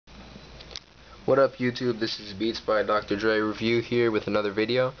What up YouTube, this is Beats by Dr. Dre review here with another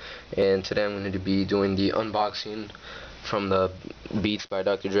video, and today I'm going to be doing the unboxing from the Beats by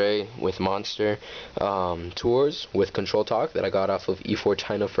Dr. Dre with Monster tours with Control Talk that I got off of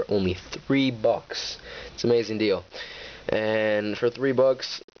Eforchina for only $3. It's an amazing deal, and for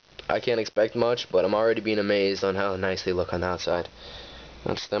 $3 I can't expect much, but I'm already being amazed on how nice they look on the outside.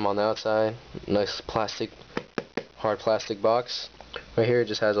 That's them on the outside, nice plastic, hard plastic box. Right here it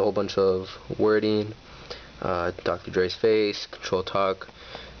just has a whole bunch of wording, Dr. Dre's face, Control Talk,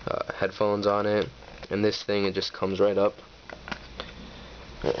 headphones on it, and this thing, it just comes right up.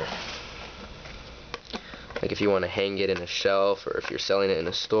 Like if you want to hang it in a shelf, or if you're selling it in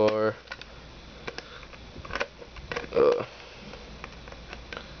a store.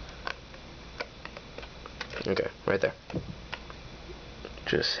 Okay, right there.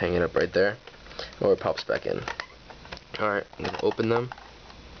 Just hang it up right there, or it pops back in. Alright, I'm going to open them.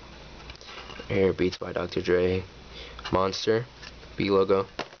 Here, Beats by Dr. Dre, Monster, B logo.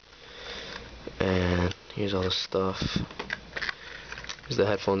 And here's all the stuff. Here's the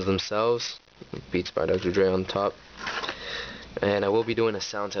headphones themselves, Beats by Dr. Dre on top. And I will be doing a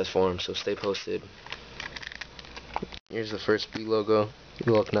sound test for them, so stay posted. Here's the first B logo.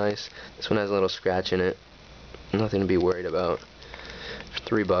 It'll look nice. This one has a little scratch in it. Nothing to be worried about.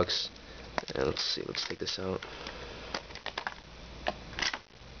 For $3. And let's see, let's take this out.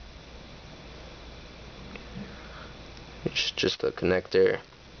 It's just a connector,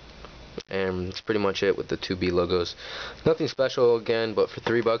 and it's pretty much it with the two B logos. Nothing special again, but for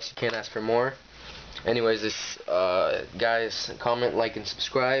 $3 you can't ask for more. Anyways, this guys, comment, like, and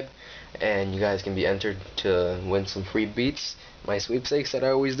subscribe, and you guys can be entered to win some free beats, my sweepstakes that I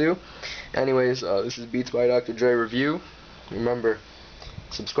always do. Anyways, this is Beats by Dr. Dre review. Remember,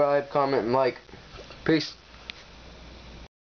 subscribe, comment, and like. Peace.